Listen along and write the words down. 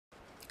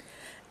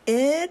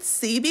It's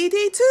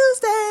CBD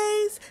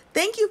Tuesdays.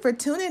 Thank you for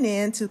tuning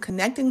in to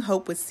Connecting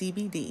Hope with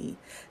CBD.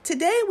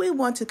 Today we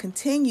want to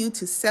continue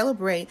to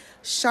celebrate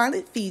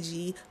Charlotte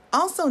Fiji,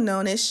 also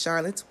known as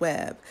Charlotte's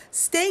Web.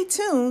 Stay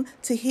tuned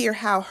to hear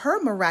how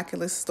her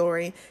miraculous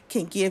story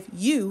can give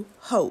you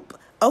hope.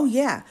 Oh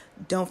yeah,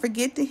 don't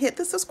forget to hit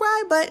the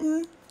subscribe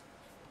button.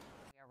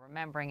 We are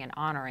remembering and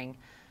honoring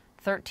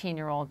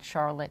 13-year-old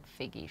Charlotte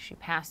Fiji. She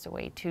passed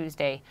away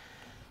Tuesday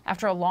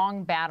after a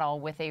long battle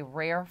with a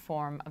rare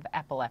form of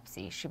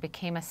epilepsy. She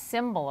became a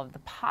symbol of the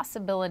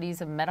possibilities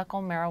of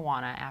medical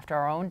marijuana after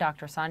our own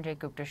Dr. Sanjay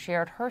Gupta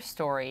shared her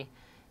story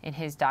in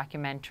his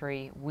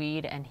documentary,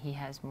 Weed, and he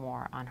has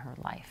more on her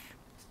life.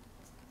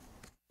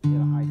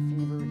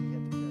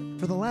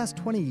 For the last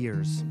 20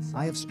 years,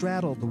 I have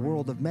straddled the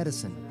world of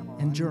medicine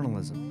and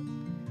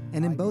journalism.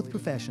 And in both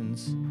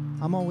professions,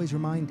 I'm always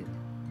reminded,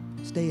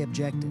 stay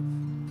objective,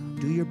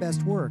 do your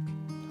best work,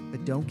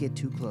 but don't get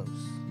too close.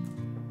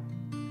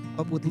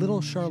 But with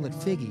little Charlotte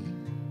Fiji,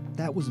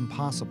 that was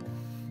impossible.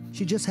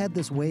 She just had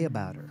this way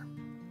about her,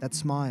 that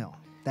smile,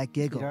 that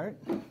giggle,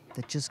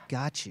 that just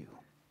got you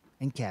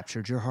and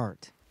captured your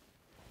heart.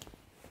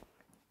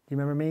 You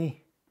remember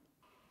me?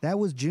 That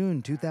was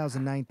June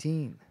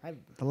 2019,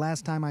 the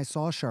last time I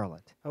saw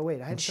Charlotte. Oh,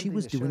 wait, I had and she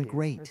was doing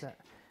great.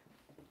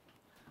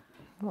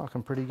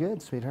 Looking pretty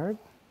good, sweetheart.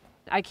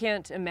 I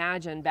can't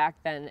imagine back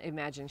then,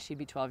 she'd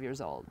be 12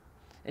 years old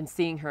and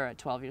seeing her at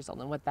 12 years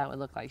old and what that would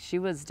look like. She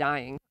was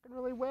dying.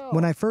 Really well.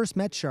 When I first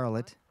met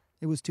Charlotte,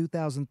 it was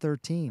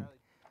 2013,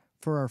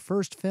 for our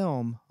first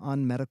film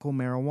on medical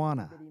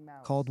marijuana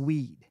called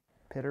Weed.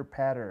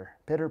 Pitter-patter,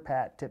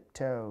 pitter-pat,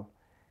 tiptoe,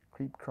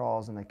 creep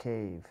crawls in the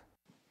cave.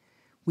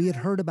 We had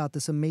heard about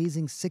this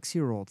amazing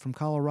 6-year-old from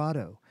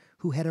Colorado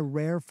who had a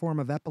rare form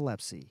of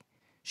epilepsy.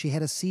 She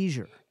had a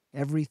seizure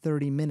every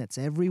 30 minutes,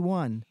 every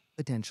one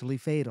potentially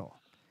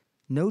fatal.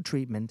 No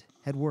treatment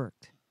had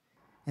worked.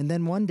 And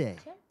then one day,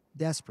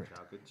 desperate,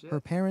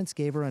 her parents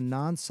gave her a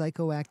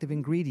non-psychoactive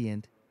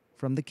ingredient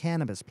from the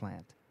cannabis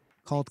plant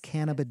called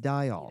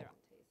cannabidiol,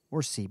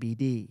 or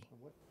CBD.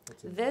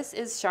 This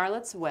is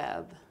Charlotte's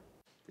Web.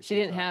 She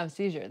didn't have a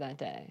seizure that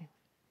day.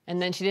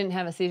 And then she didn't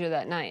have a seizure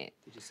that night.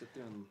 Did you sit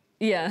there and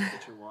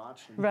get your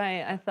watch?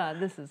 Right, I thought,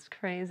 this is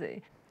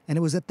crazy. And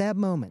it was at that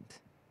moment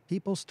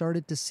people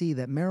started to see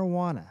that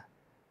marijuana,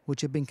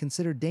 which had been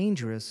considered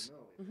dangerous,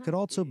 could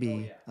also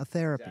be a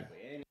therapy.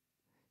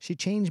 She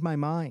changed my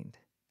mind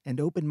and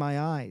opened my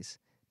eyes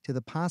to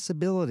the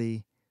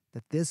possibility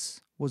that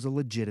this was a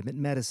legitimate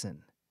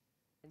medicine.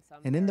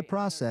 And in the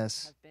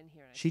process,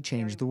 she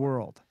changed the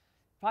world.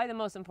 Probably the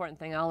most important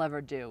thing I'll ever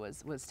do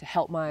was to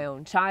help my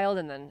own child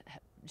and then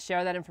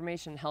share that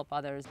information and help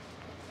others.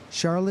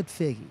 Charlotte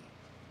Fiji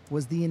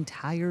was the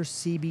entire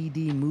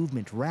CBD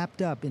movement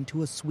wrapped up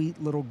into a sweet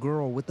little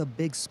girl with a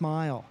big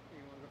smile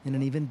and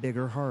an even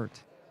bigger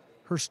heart.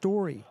 Her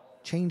story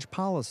changed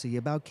policy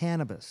about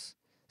cannabis.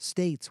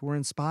 States were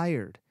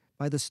inspired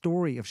by the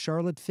story of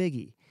Charlotte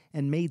Fiji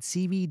and made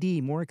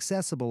CBD more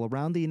accessible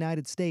around the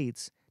United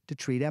States to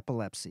treat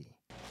epilepsy.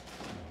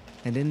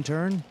 And in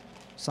turn,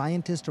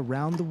 scientists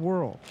around the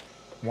world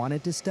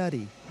wanted to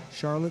study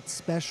Charlotte's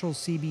special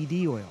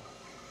CBD oil,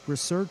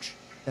 research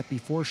that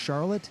before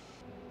Charlotte,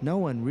 no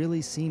one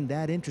really seemed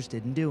that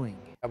interested in doing.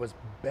 I was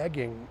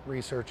begging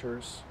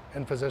researchers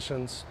and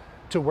physicians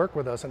to work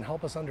with us and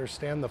help us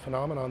understand the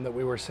phenomenon that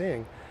we were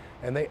seeing,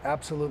 and they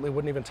absolutely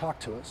wouldn't even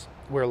talk to us.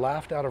 We're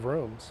laughed out of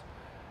rooms.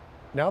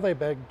 Now they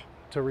beg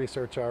to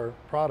research our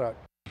product.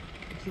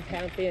 She's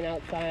happy and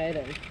outside,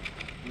 and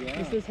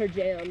this is her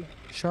jam.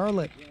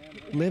 Charlotte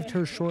lived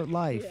her short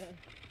life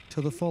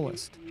to the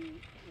fullest.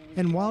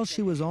 And while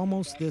she was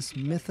almost this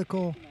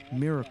mythical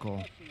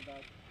miracle,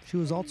 she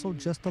was also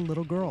just a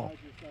little girl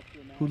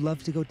who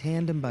loved to go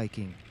tandem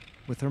biking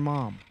with her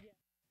mom.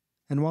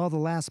 And while the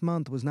last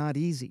month was not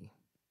easy,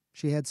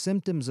 she had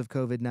symptoms of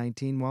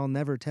COVID-19 while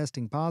never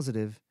testing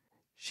positive.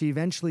 She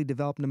eventually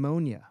developed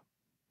pneumonia,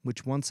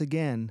 which once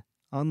again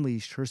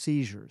unleashed her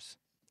seizures.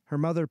 Her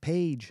mother,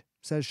 Paige,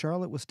 says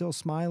Charlotte was still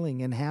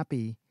smiling and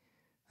happy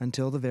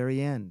until the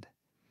very end,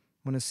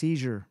 when a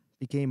seizure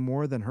became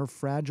more than her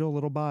fragile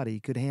little body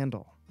could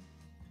handle.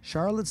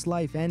 Charlotte's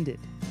life ended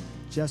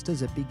just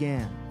as it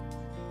began,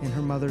 in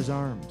her mother's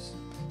arms,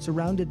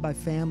 surrounded by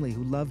family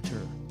who loved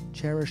her,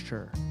 cherished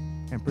her,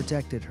 and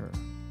protected her.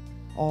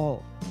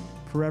 All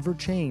forever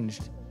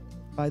changed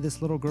by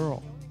this little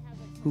girl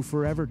who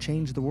forever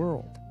changed the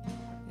world,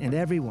 and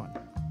everyone,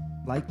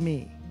 like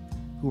me,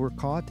 who were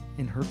caught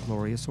in her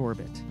glorious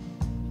orbit.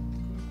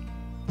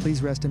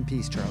 Please rest in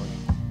peace, Charlie.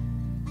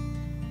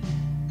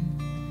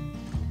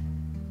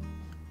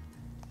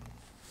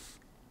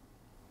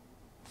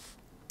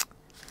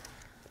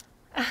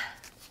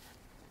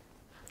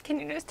 Can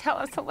you just tell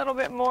us a little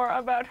bit more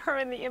about her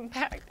and the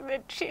impact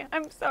that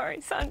I'm sorry,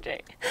 Sanjay,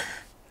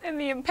 and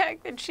the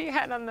impact that she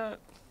had on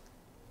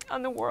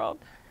the world?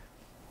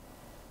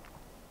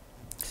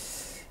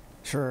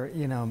 Sure,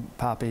 you know,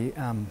 Poppy,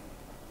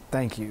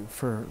 thank you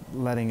for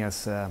letting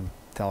us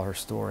tell her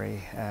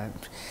story.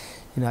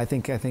 You know, I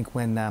think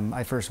when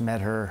I first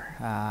met her,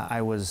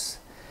 I was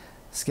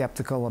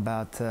skeptical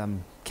about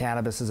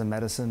cannabis as a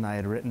medicine. I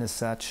had written as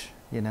such,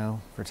 you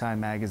know, for Time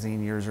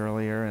magazine years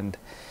earlier, and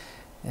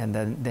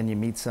then you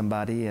meet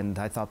somebody, and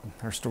I thought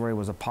her story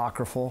was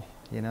apocryphal,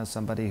 you know,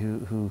 somebody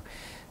who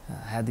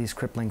had these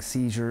crippling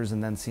seizures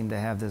and then seemed to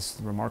have this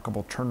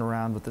remarkable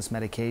turnaround with this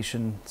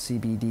medication,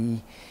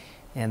 CBD.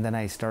 And then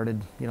I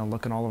started, you know,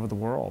 looking all over the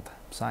world,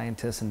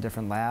 scientists in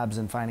different labs,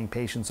 and finding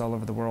patients all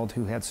over the world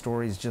who had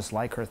stories just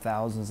like her,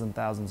 thousands and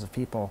thousands of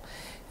people.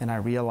 And I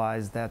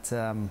realized that,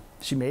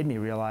 she made me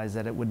realize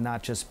that it would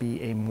not just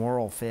be a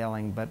moral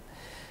failing, but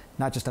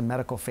not just a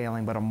medical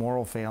failing, but a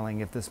moral failing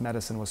if this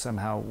medicine was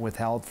somehow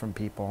withheld from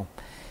people.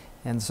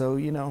 And so,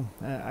 you know,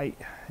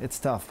 it's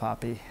tough,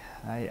 Poppy.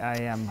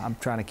 I'm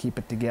trying to keep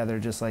it together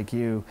just like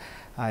you.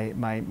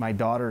 My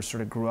daughter sort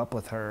of grew up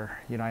with her.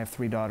 You know, I have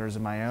 3 daughters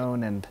of my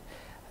own, and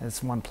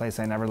it's one place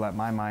I never let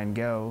my mind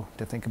go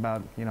to think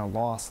about, you know,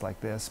 loss like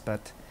this.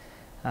 But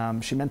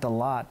she meant a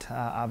lot,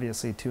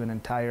 obviously, to an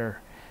entire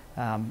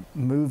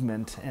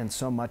movement, and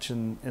so much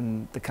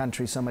in the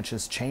country, so much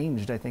has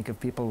changed, I think,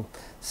 of people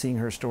seeing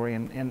her story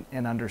and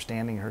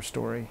understanding her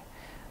story.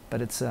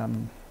 But it's a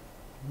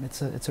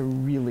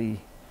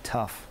really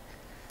tough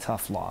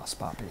loss,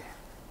 Poppy.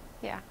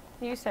 Yeah,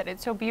 you said it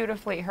so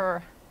beautifully,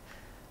 her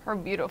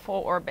beautiful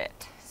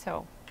orbit.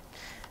 So,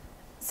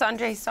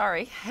 Sanjay,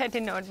 sorry, I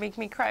didn't know it'd make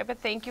me cry, but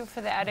thank you for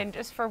that, and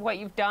just for what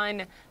you've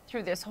done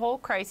through this whole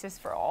crisis,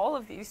 for all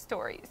of these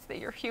stories that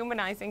you're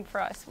humanizing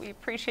for us. We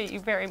appreciate you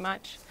very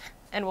much,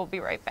 and we'll be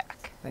right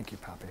back. Thank you,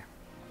 Poppy.